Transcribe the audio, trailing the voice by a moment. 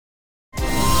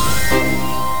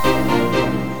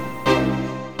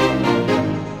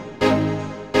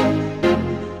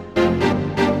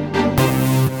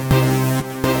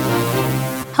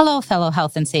fellow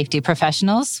health and safety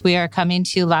professionals. We are coming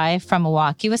to you live from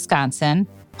Milwaukee, Wisconsin,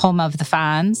 home of the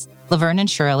Fonz, Laverne and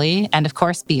Shirley, and of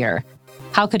course, beer.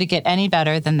 How could it get any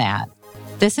better than that?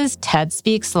 This is TED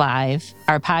Speaks Live.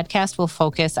 Our podcast will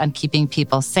focus on keeping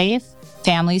people safe,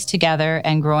 families together,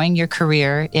 and growing your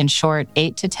career in short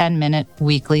 8 to 10 minute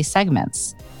weekly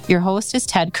segments. Your host is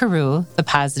Ted Carew, the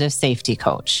Positive Safety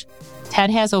Coach. Ted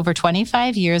has over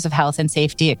 25 years of health and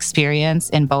safety experience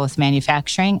in both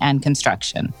manufacturing and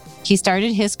construction. He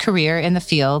started his career in the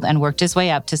field and worked his way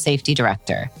up to safety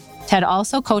director. Ted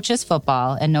also coaches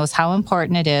football and knows how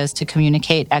important it is to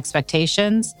communicate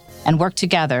expectations and work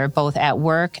together both at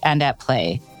work and at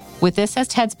play. With this as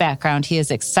Ted's background, he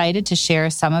is excited to share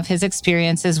some of his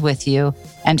experiences with you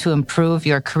and to improve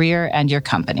your career and your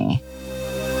company.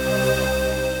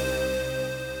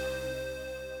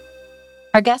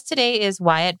 Our guest today is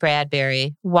Wyatt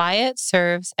Bradbury. Wyatt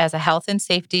serves as a health and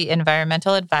safety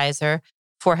environmental advisor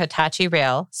for Hitachi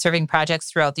Rail, serving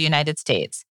projects throughout the United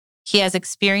States. He has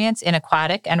experience in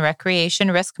aquatic and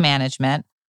recreation risk management,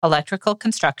 electrical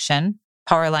construction,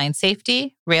 power line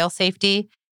safety, rail safety,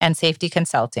 and safety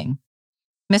consulting.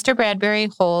 Mr. Bradbury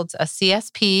holds a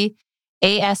CSP,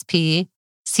 ASP,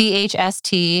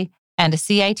 CHST, and a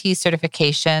CIT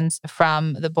certifications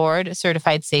from the Board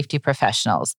Certified Safety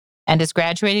Professionals, and is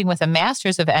graduating with a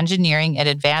Master's of Engineering in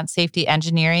Advanced Safety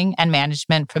Engineering and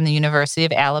Management from the University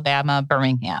of Alabama,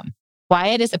 Birmingham.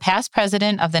 Wyatt is a past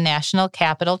president of the National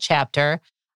Capital Chapter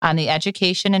on the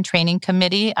Education and Training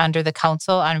Committee under the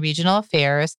Council on Regional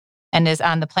Affairs and is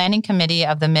on the Planning Committee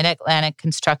of the Mid-Atlantic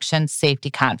Construction Safety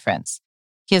Conference.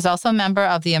 He is also a member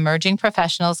of the Emerging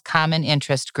Professionals Common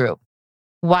Interest Group.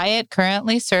 Wyatt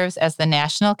currently serves as the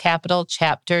National Capital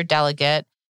Chapter Delegate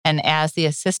and as the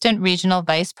Assistant Regional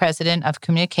Vice President of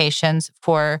Communications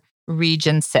for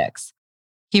Region 6.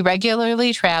 He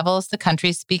regularly travels the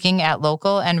country speaking at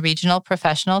local and regional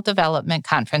professional development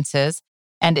conferences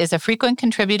and is a frequent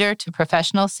contributor to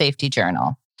Professional Safety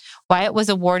Journal. Wyatt was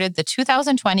awarded the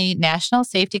 2020 National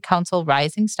Safety Council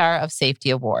Rising Star of Safety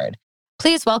Award.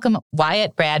 Please welcome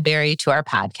Wyatt Bradbury to our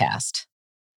podcast.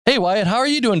 Hey, Wyatt, how are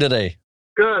you doing today?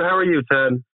 Good. How are you,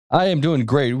 Ted? I am doing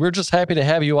great. We're just happy to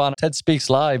have you on TED Speaks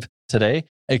Live today.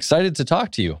 Excited to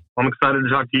talk to you. I'm excited to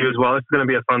talk to you as well. It's going to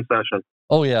be a fun session.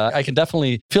 Oh, yeah. I can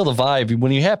definitely feel the vibe.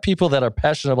 When you have people that are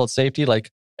passionate about safety, like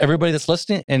everybody that's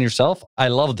listening and yourself, I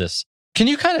love this. Can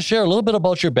you kind of share a little bit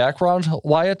about your background,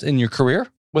 Wyatt, in your career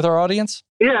with our audience?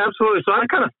 Yeah, absolutely. So I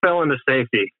kind of fell into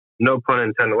safety. No pun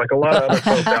intended, like a lot of other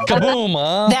folks out there. Kaboom,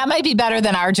 huh? That might be better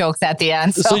than our jokes at the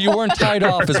end. So you weren't tied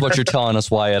off is what you're telling us,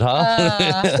 Wyatt,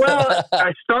 huh? Well,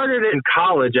 I started in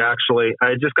college, actually. I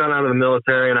had just got out of the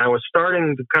military, and I was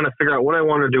starting to kind of figure out what I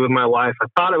wanted to do with my life. I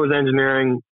thought it was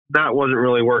engineering. That wasn't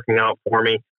really working out for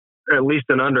me, at least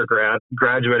in undergrad,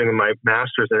 graduating with my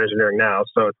master's in engineering now.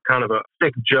 So it's kind of a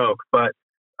thick joke. But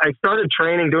I started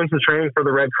doing some training for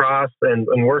the Red Cross and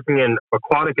working in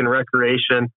aquatic and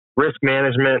recreation, risk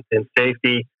management and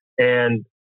safety. And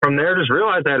from there, just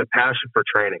realized I had a passion for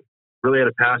training, really had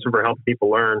a passion for helping people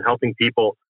learn, helping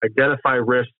people identify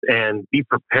risks and be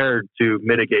prepared to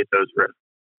mitigate those risks.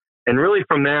 And really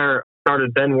from there,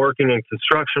 started then working in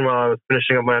construction while I was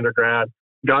finishing up my undergrad,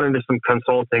 got into some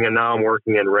consulting, and now I'm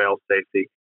working in rail safety.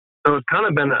 So it's kind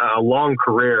of been a long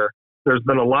career. There's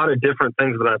been a lot of different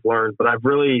things that I've learned, but I've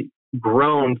really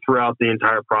grown throughout the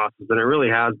entire process. And it really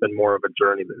has been more of a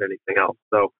journey than anything else.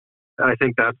 So I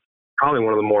think that's probably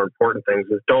one of the more important things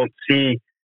is don't see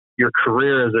your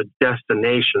career as a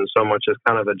destination so much as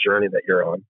kind of a journey that you're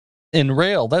on. In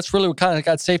rail, that's really what kind of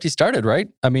got safety started, right?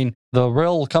 I mean, the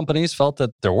rail companies felt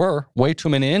that there were way too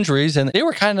many injuries, and they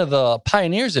were kind of the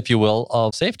pioneers, if you will,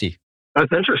 of safety.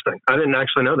 That's interesting. I didn't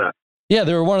actually know that. Yeah,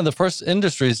 they were one of the first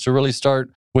industries to really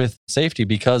start with safety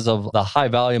because of the high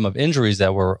volume of injuries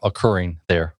that were occurring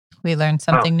there. We learn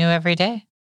something new every day.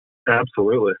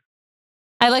 Absolutely.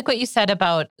 I like what you said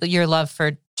about your love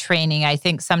for training. I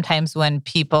think sometimes when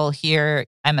people hear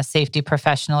I'm a safety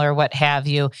professional or what have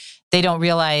you, they don't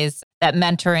realize that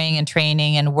mentoring and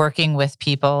training and working with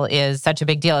people is such a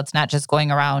big deal. It's not just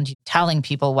going around telling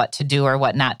people what to do or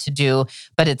what not to do,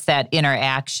 but it's that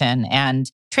interaction.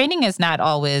 And training is not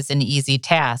always an easy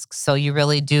task. So you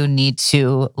really do need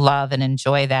to love and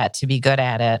enjoy that to be good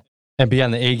at it. And be on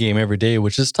the A game every day,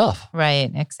 which is tough.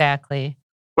 Right, exactly.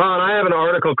 Well, and I have an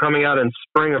article coming out in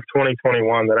spring of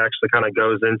 2021 that actually kind of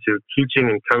goes into teaching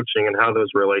and coaching and how those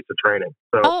relate to training.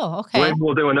 So maybe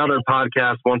we'll do another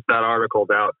podcast once that article's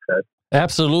out, Ted.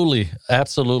 Absolutely.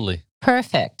 Absolutely.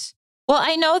 Perfect. Well,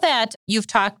 I know that you've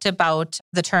talked about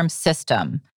the term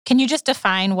system. Can you just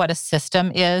define what a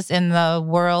system is in the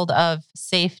world of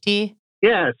safety?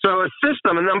 Yeah, so a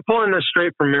system, and I'm pulling this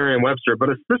straight from Merriam-Webster, but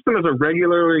a system is a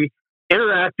regularly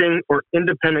interacting or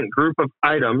independent group of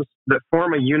items that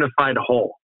form a unified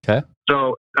whole. Okay.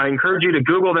 So I encourage you to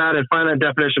Google that and find that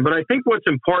definition. But I think what's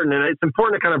important, and it's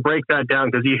important to kind of break that down,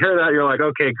 because you hear that, you're like,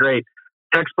 okay, great,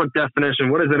 textbook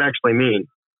definition. What does it actually mean?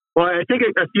 Well, I think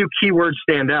a few key words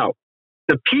stand out.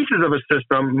 The pieces of a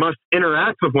system must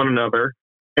interact with one another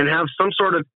and have some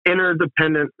sort of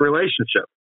interdependent relationship.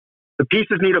 The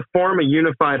pieces need to form a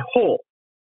unified whole.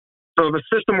 So if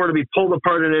a system were to be pulled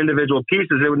apart into individual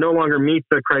pieces, it would no longer meet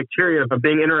the criteria of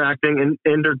being interacting and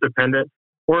interdependent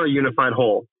or a unified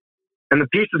whole. And the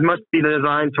pieces must be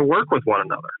designed to work with one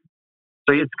another.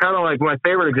 So it's kind of like my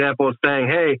favorite example is saying,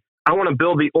 hey, I want to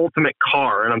build the ultimate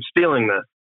car, and I'm stealing this,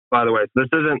 by the way. This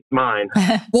isn't mine.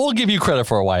 We'll give you credit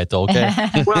for it, Wyatt, though, okay?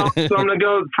 Well, so I'm going to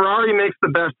go, Ferrari makes the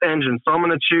best engine, so I'm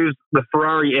going to choose the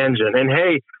Ferrari engine. And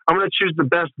hey, I'm going to choose the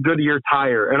best Goodyear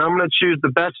tire, and I'm going to choose the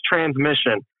best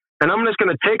transmission. And I'm just going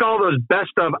to take all those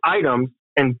best of items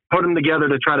and put them together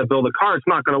to try to build a car. It's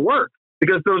not going to work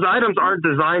because those items aren't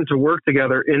designed to work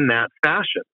together in that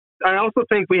fashion. I also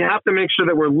think we have to make sure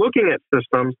that we're looking at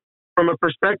systems from a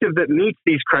perspective that meets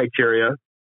these criteria,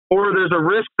 or there's a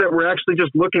risk that we're actually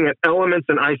just looking at elements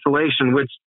in isolation,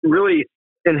 which really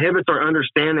inhibits our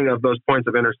understanding of those points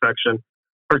of intersection,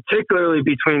 particularly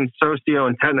between socio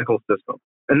and technical systems.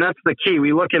 And that's the key.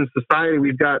 We look in society,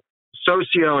 we've got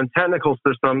socio and technical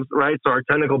systems, right? So our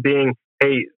technical being,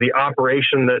 the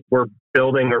operation that we're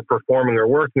building or performing or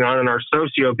working on, and our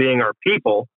socio being our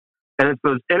people. And it's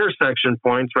those intersection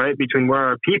points, right, between where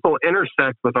our people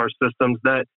intersect with our systems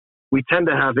that we tend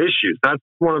to have issues. That's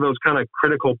one of those kind of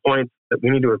critical points that we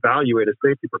need to evaluate as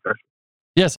safety professionals.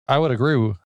 Yes, I would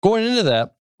agree. Going into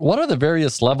that, what are the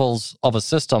various levels of a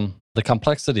system, the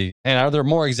complexity, and are there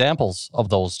more examples of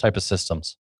those type of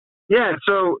systems? Yeah,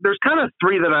 so there's kind of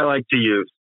three that I like to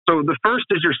use. So the first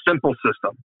is your simple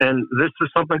system. And this is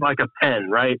something like a pen,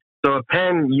 right? So a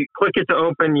pen, you click it to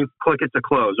open, you click it to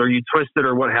close, or you twist it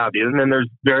or what have you. And then there's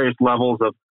various levels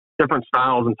of different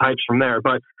styles and types from there.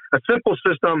 But a simple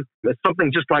system is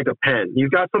something just like a pen.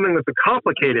 You've got something that's a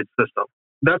complicated system.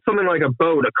 That's something like a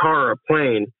boat, a car, or a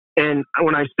plane. And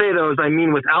when I say those, I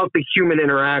mean without the human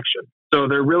interaction. So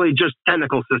they're really just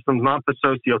technical systems, not the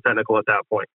socio-technical at that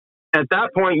point. At that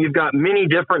point, you've got many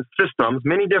different systems,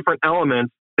 many different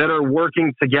elements that are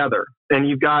working together. And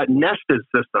you've got nested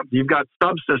systems, you've got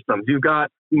subsystems, you've got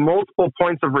multiple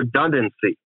points of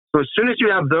redundancy. So as soon as you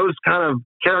have those kind of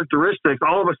characteristics,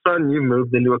 all of a sudden you've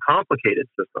moved into a complicated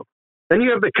system. Then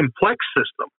you have the complex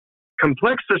system.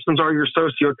 Complex systems are your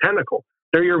socio-technical.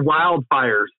 They're your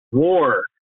wildfires, war,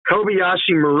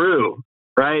 Kobayashi Maru,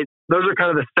 right? Those are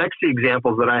kind of the sexy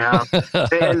examples that I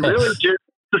have. And really just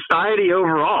society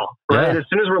overall, right? Yeah. As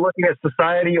soon as we're looking at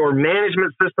society or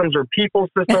management systems or people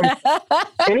systems,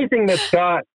 anything that's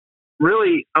got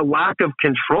really a lack of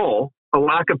control, a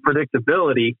lack of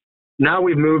predictability, now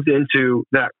we've moved into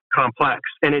that complex.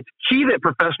 And it's key that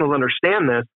professionals understand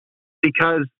this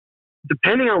because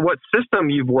depending on what system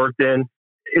you've worked in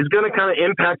is going to kind of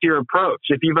impact your approach.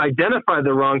 If you've identified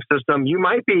the wrong system, you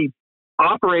might be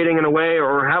operating in a way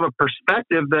or have a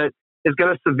perspective that is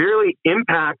going to severely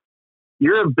impact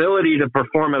your ability to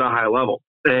perform at a high level.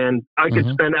 And I could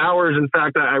spend hours. In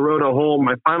fact, I wrote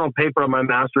my final paper on my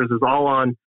master's is all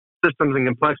on systems and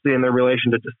complexity and their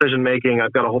relation to decision making.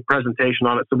 I've got a whole presentation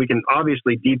on it, so we can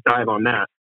obviously deep dive on that.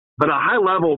 But at a high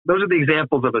level, those are the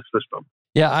examples of a system.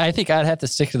 Yeah, I think I'd have to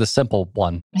stick to the simple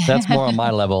one. That's more on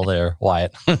my level there,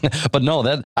 Wyatt. But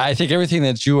no, I think everything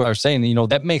that you are saying,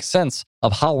 that makes sense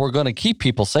of how we're going to keep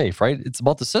people safe, right? It's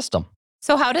about the system.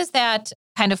 So how does that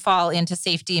kind of fall into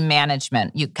safety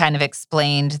management? You kind of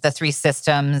explained the three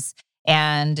systems,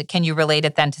 and can you relate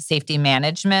it then to safety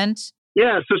management?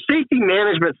 Yeah, so safety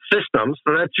management systems,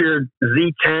 so that's your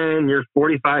Z10, your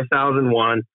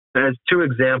 45001, as two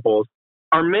examples,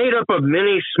 are made up of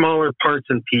many smaller parts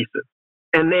and pieces,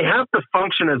 and they have to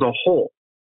function as a whole.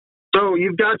 So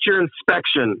you've got your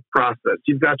inspection process,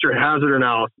 you've got your hazard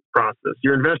analysis process,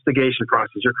 your investigation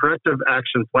process, your corrective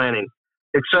action planning,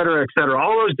 et cetera,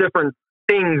 all those different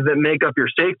things that make up your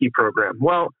safety program.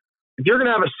 Well, if you're going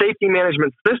to have a safety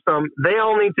management system, they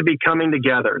all need to be coming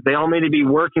together. They all need to be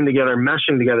working together,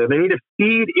 meshing together. They need to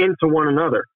feed into one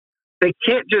another. They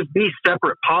can't just be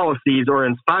separate policies or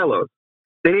in silos.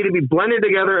 They need to be blended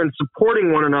together and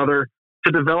supporting one another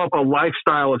to develop a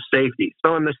lifestyle of safety.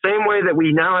 So in the same way that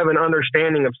we now have an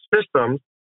understanding of systems,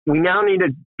 we now need to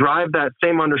drive that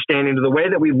same understanding to the way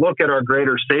that we look at our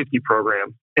greater safety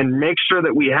program and make sure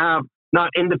that we have not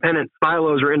independent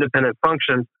silos or independent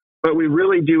functions, but we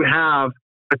really do have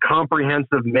a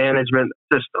comprehensive management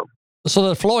system. So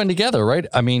they're flowing together, right?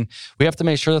 I mean, we have to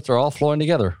make sure that they're all flowing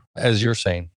together, as you're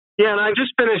saying. Yeah, and I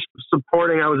just finished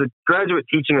supporting, I was a graduate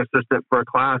teaching assistant for a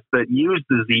class that used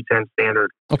the Z10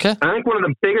 standard. Okay. And I think one of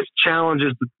the biggest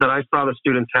challenges that I saw the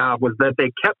students have was that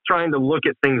they kept trying to look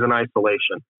at things in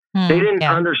isolation. They didn't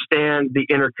understand the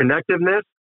interconnectedness.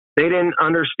 They didn't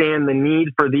understand the need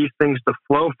for these things to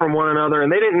flow from one another.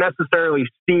 And they didn't necessarily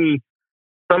see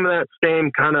some of that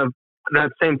same kind of,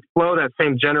 that same flow, that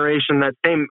same generation, that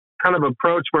same kind of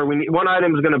approach where one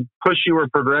item is going to push you or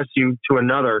progress you to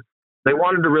another. They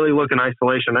wanted to really look in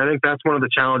isolation. I think that's one of the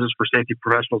challenges for safety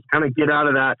professionals, kind of get out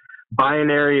of that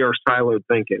binary or siloed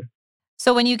thinking.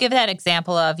 So when you give that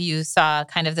example of you saw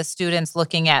kind of the students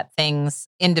looking at things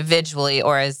individually,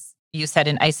 or as you said,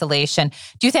 in isolation,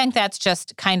 do you think that's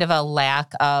just kind of a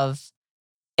lack of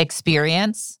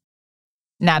experience,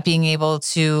 not being able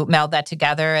to meld that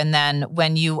together? And then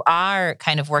when you are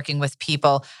kind of working with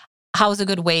people, how's a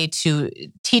good way to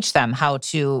teach them how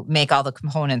to make all the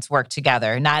components work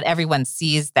together? Not everyone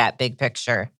sees that big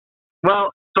picture.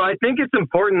 Well, so I think it's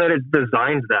important that it's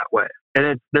designed that way.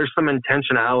 And there's some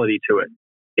intentionality to it.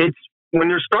 It's when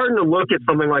you're starting to look at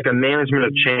something like a management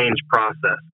of change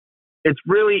process, it's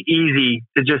really easy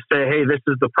to just say, hey, this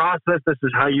is the process. This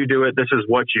is how you do it. This is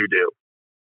what you do.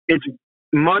 It's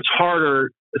much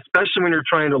harder, especially when you're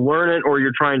trying to learn it or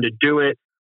you're trying to do it,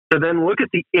 to then look at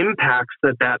the impacts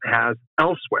that has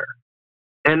elsewhere.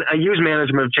 And I use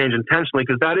management of change intentionally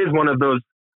because that is one of those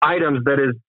items that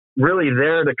is really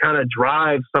there to kind of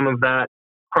drive some of that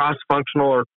cross-functional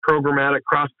or programmatic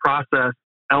cross-process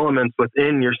elements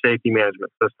within your safety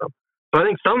management system. So I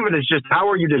think some of it is just how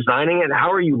are you designing it?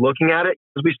 How are you looking at it?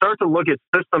 As we start to look at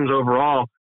systems overall,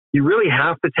 you really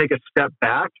have to take a step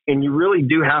back and you really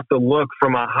do have to look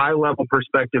from a high-level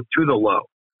perspective to the low.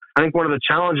 I think one of the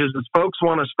challenges is folks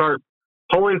want to start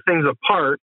pulling things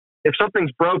apart. If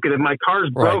something's broken, if my car's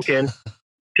broken,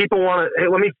 people want to, hey,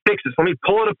 let me fix this. Let me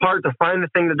pull it apart to find the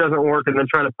thing that doesn't work and then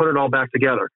try to put it all back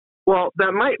together. Well,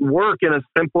 that might work in a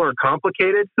simpler,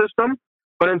 complicated system,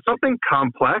 but in something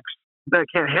complex, that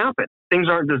can't happen. Things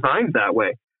aren't designed that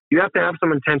way. You have to have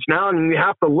some intentionality and you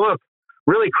have to look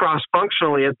really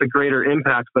cross-functionally at the greater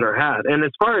impacts that are had. And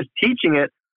as far as teaching it,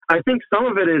 I think some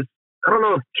of it is, I don't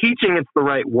know if teaching is the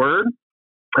right word.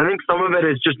 I think some of it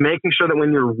is just making sure that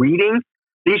when you're reading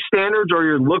these standards or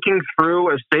you're looking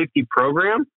through a safety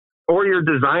program or you're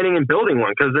designing and building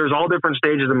one, because there's all different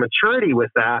stages of maturity with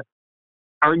that.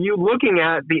 Are you looking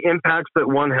at the impacts that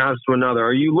one has to another?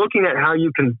 Are you looking at how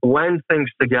you can blend things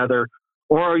together?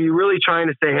 Or are you really trying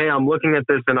to say, hey, I'm looking at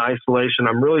this in isolation.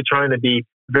 I'm really trying to be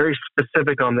very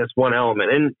specific on this one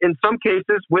element. And in some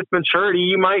cases, with maturity,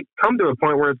 you might come to a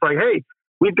point where it's like, hey,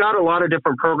 we've got a lot of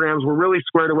different programs. We're really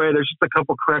squared away. There's just a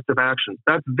couple corrective actions.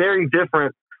 That's very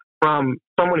different from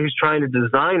someone who's trying to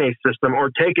design a system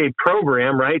or take a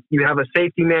program, right? You have a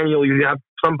safety manual, you have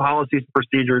some policies,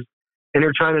 procedures, and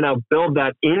you're trying to now build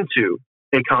that into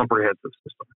a comprehensive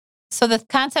system. So the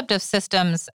concept of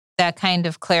systems, that kind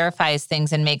of clarifies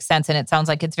things and makes sense. And it sounds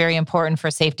like it's very important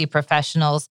for safety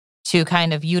professionals to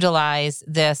kind of utilize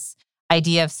this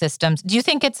idea of systems. Do you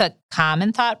think it's a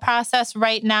common thought process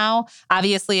right now?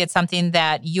 Obviously, it's something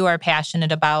that you are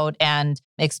passionate about and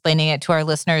explaining it to our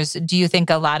listeners. Do you think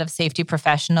a lot of safety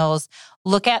professionals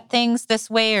look at things this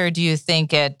way, or do you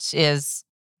think it is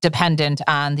dependent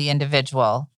on the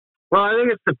individual? Well, I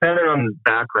think it's dependent on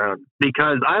background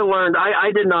because I learned I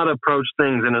did not approach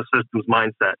things in a systems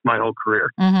mindset my whole career.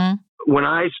 Mm-hmm. When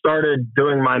I started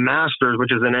doing my master's,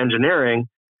 which is in engineering,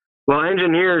 well,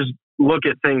 engineers look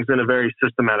at things in a very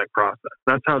systematic process.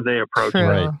 That's how they approach it.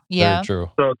 Right. Yeah. Very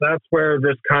true. So that's where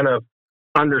this kind of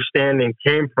understanding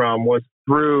came from, was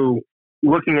through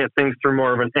looking at things through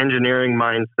more of an engineering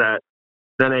mindset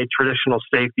than a traditional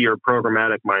safety or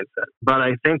programmatic mindset. But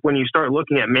I think when you start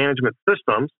looking at management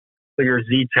systems, so your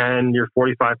Z10, your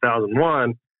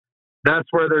 45001, that's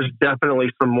where there's definitely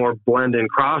some more blend and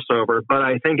crossover. But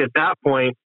I think at that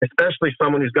point, especially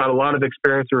someone who's got a lot of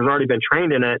experience or has already been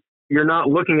trained in it, you're not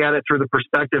looking at it through the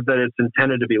perspective that it's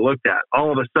intended to be looked at.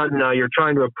 All of a sudden now you're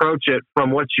trying to approach it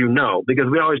from what you know, because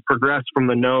we always progress from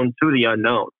the known to the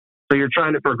unknown. So you're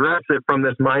trying to progress it from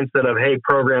this mindset of, hey,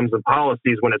 programs and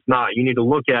policies, when it's not. You need to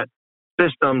look at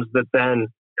systems that then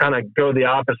kind of go the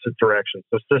opposite direction.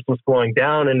 So systems flowing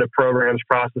down into programs,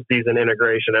 processes, and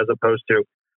integration, as opposed to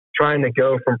trying to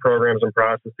go from programs and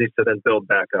processes to then build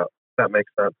back up. If that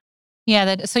makes sense.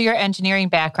 Yeah. So your engineering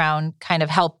background kind of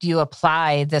helped you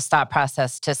apply this thought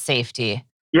process to safety.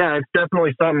 Yeah, it's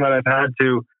definitely something that I've had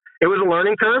to, it was a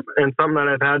learning curve and something that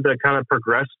I've had to kind of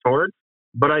progress towards.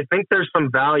 But I think there's some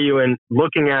value in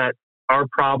looking at our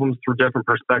problems through different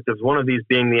perspectives. One of these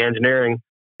being the engineering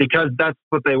because that's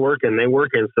what they work in. They work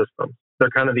in systems.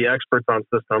 They're kind of the experts on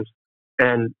systems.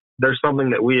 And there's something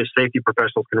that we as safety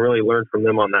professionals can really learn from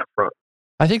them on that front.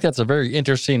 I think that's a very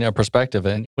interesting perspective.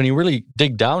 And when you really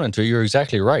dig down into it, you're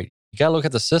exactly right. You got to look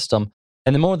at the system.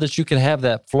 And the more that you can have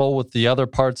that flow with the other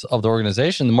parts of the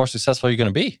organization, the more successful you're going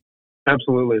to be.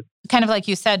 Absolutely. Kind of like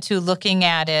you said, too, looking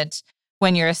at it,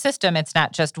 when you're a system, it's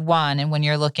not just one. And when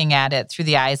you're looking at it through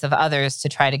the eyes of others to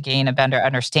try to gain a better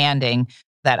understanding,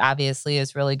 that obviously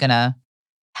is really going to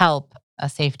help a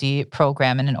safety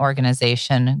program and an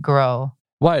organization grow.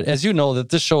 Right. As you know, that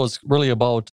this show is really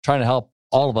about trying to help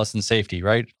all of us in safety,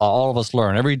 right? All of us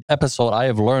learn. Every episode, I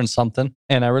have learned something,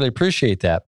 and I really appreciate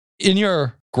that. In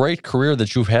your great career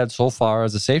that you've had so far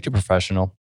as a safety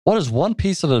professional, what is one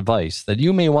piece of advice that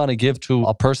you may want to give to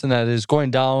a person that is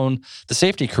going down the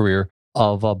safety career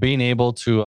of being able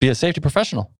to be a safety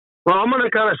professional? Well, I'm going to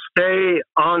kind of stay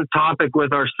on topic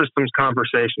with our systems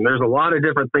conversation. There's a lot of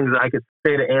different things that I could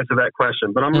say to answer that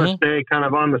question, but I'm going to stay kind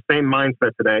of on the same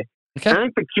mindset today. Okay. I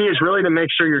think the key is really to make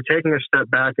sure you're taking a step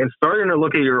back and starting to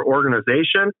look at your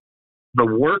organization, the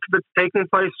work that's taking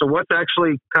place. So what's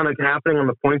actually kind of happening on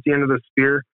the pointy end of the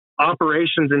spear,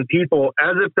 operations and people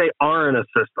as if they are in a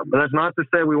system. And that's not to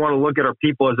say we want to look at our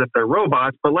people as if they're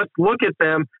robots, but let's look at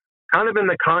them kind of in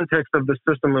the context of the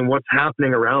system and what's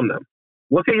happening around them.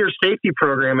 Look at your safety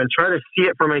program and try to see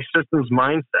it from a systems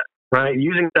mindset, right?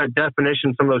 Using that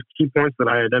definition, some of those key points that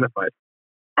I identified.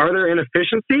 Are there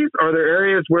inefficiencies? Are there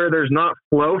areas where there's not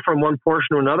flow from one portion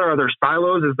to another? Are there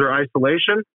silos? Is there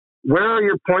isolation? Where are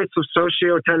your points of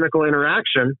socio-technical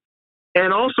interaction?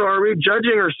 And also, are we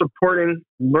judging or supporting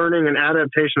learning and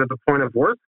adaptation at the point of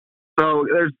work? So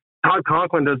there's Todd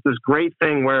Conklin does this great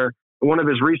thing where one of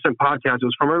his recent podcasts, it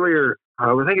was from earlier,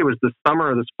 I think it was this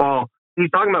summer or this fall, he's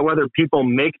talking about whether people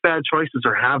make bad choices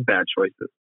or have bad choices.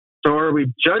 So are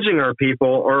we judging our people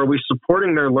or are we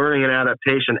supporting their learning and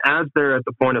adaptation as they're at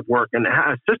the point of work? And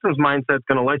a systems mindset is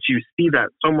going to let you see that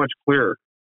so much clearer.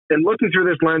 And looking through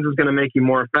this lens is going to make you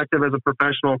more effective as a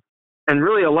professional and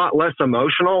really a lot less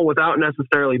emotional without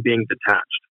necessarily being detached.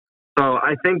 So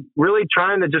I think really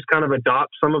trying to just kind of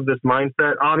adopt some of this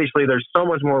mindset. Obviously, there's so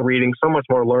much more reading, so much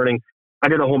more learning. I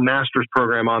did a whole master's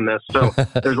program on this. So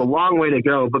there's a long way to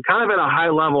go, but kind of at a high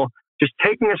level, just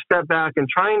taking a step back and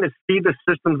trying to see the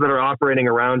systems that are operating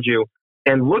around you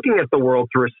and looking at the world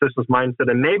through a systems mindset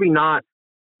and maybe not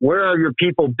where are your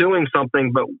people doing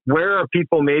something, but where are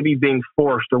people maybe being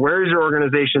forced or where is your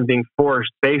organization being forced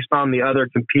based on the other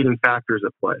competing factors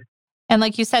at play. And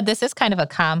like you said, this is kind of a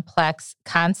complex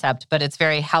concept, but it's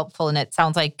very helpful. And it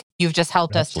sounds like you've just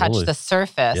helped us touch the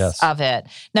surface of it.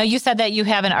 Now, you said that you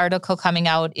have an article coming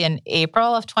out in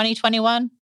April of 2021.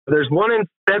 There's one in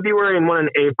February and one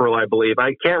in April, I believe.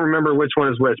 I can't remember which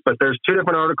one is which, but there's two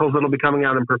different articles that'll be coming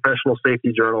out in Professional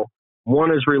Safety Journal.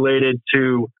 One is related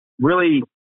to really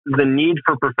the need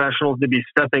for professionals to be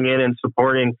stepping in and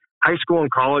supporting high school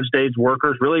and college age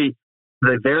workers, really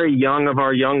the very young of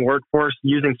our young workforce,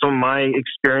 using some of my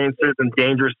experiences in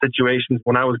dangerous situations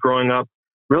when I was growing up,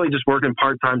 really just working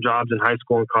part-time jobs in high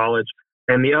school and college.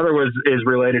 And the other is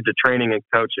related to training and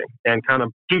coaching and kind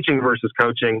of teaching versus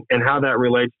coaching and how that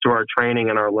relates to our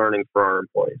training and our learning for our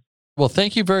employees. Well,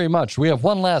 thank you very much. We have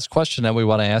one last question that we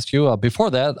want to ask you. Before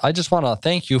that, I just want to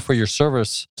thank you for your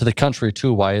service to the country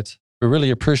too, Wyatt. We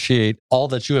really appreciate all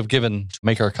that you have given to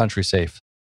make our country safe.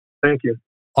 Thank you.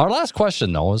 Our last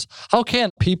question, though, is how can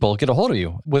people get a hold of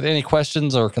you with any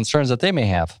questions or concerns that they may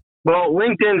have? Well,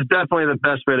 LinkedIn is definitely the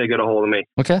best way to get a hold of me.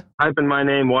 Okay. Type in my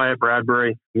name, Wyatt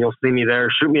Bradbury. You'll see me there.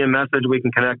 Shoot me a message. We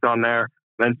can connect on there.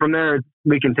 And from there,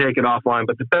 we can take it offline.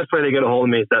 But the best way to get a hold of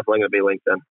me is definitely going to be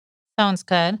LinkedIn. Sounds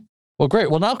good. Well,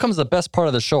 great. Well, now comes the best part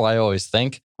of the show, I always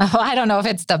think. Oh, I don't know if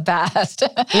it's the best.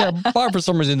 Yeah, Barb, for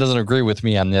some reason, doesn't agree with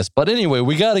me on this. But anyway,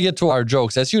 we got to get to our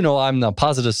jokes. As you know, I'm the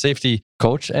positive safety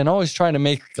coach and always trying to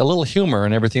make a little humor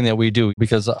in everything that we do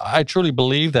because I truly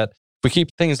believe that if we keep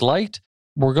things light,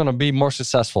 we're going to be more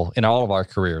successful in all of our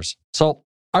careers. So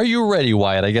are you ready,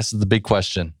 Wyatt? I guess is the big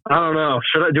question. I don't know.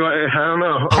 I don't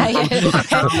know.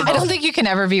 I don't think you can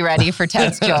ever be ready for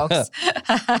Ted's jokes.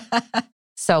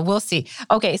 So we'll see.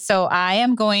 Okay, so I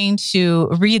am going to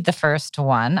read the first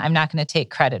one. I'm not going to take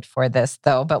credit for this,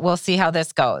 though, but we'll see how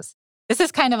this goes. This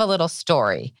is kind of a little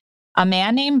story. A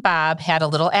man named Bob had a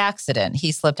little accident.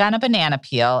 He slipped on a banana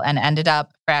peel and ended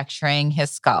up fracturing his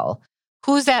skull.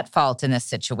 Who's at fault in this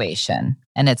situation?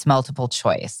 And it's multiple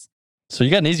choice. So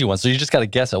you got an easy one. So you just got to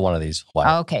guess at one of these.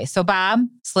 Wow. Okay, so Bob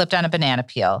slipped on a banana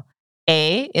peel.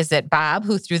 A, is it Bob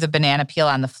who threw the banana peel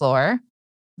on the floor?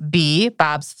 B,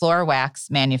 Bob's floor wax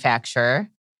manufacturer.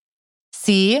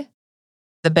 C,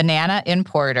 the banana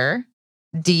importer.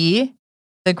 D,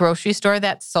 the grocery store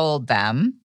that sold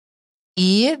them,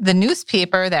 E, the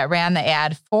newspaper that ran the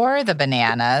ad for the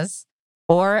bananas,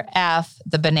 or F,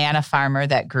 the banana farmer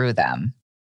that grew them?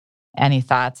 Any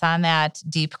thoughts on that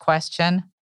deep question?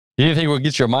 You didn't think we'll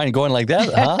get your mind going like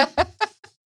that, huh?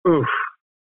 Oof.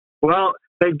 Well,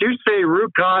 they do say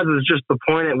root cause is just the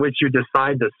point at which you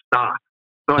decide to stop.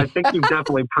 So I think you've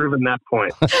definitely proven that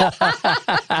point.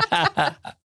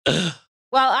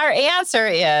 Well, our answer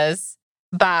is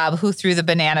Bob, who threw the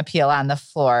banana peel on the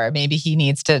floor. Maybe he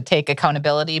needs to take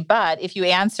accountability. But if you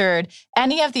answered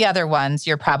any of the other ones,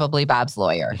 you're probably Bob's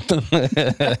lawyer.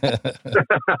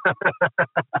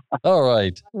 All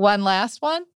right. One last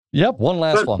one? Yep, one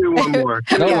last one. Let's do one more.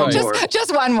 Yeah, One more.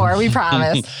 just one more, we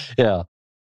promise. Yeah.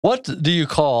 What do you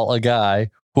call a guy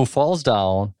who falls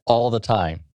down all the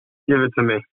time? Give it to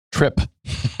me. Trip.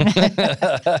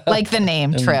 Like the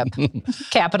name Trip.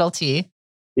 Capital T.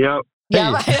 Yep.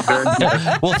 Yeah.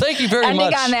 Well, thank you very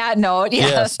Ending much. on that note,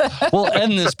 yes. We'll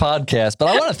end this podcast. But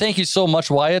I want to thank you so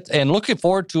much, Wyatt, and looking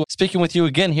forward to speaking with you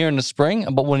again here in the spring.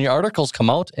 But when your articles come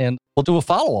out, and we'll do a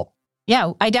follow-up.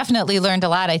 Yeah, I definitely learned a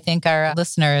lot. I think our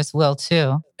listeners will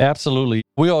too. Absolutely.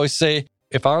 We always say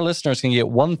if our listeners can get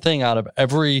one thing out of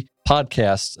every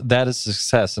podcast, that is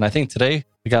success. And I think today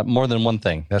we got more than one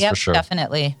thing. That's for sure.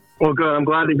 Definitely. Well, good. I'm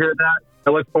glad to hear that.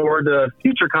 I look forward to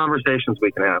future conversations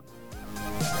we can have.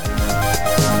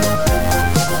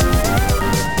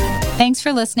 Thanks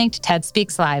for listening to TED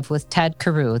Speaks Live with Ted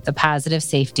Carew, the Positive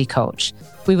Safety Coach.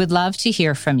 We would love to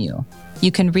hear from you.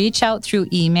 You can reach out through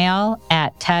email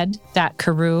at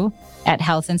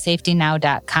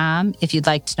ted.carew@healthandsafetynow.com if you'd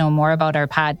like to know more about our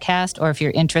podcast or if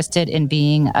you're interested in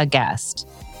being a guest.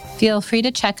 Feel free to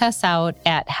check us out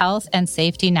at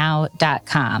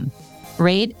healthandsafetynow.com.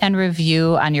 Rate and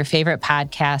review on your favorite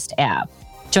podcast app.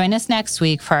 Join us next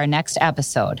week for our next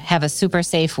episode. Have a super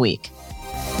safe week.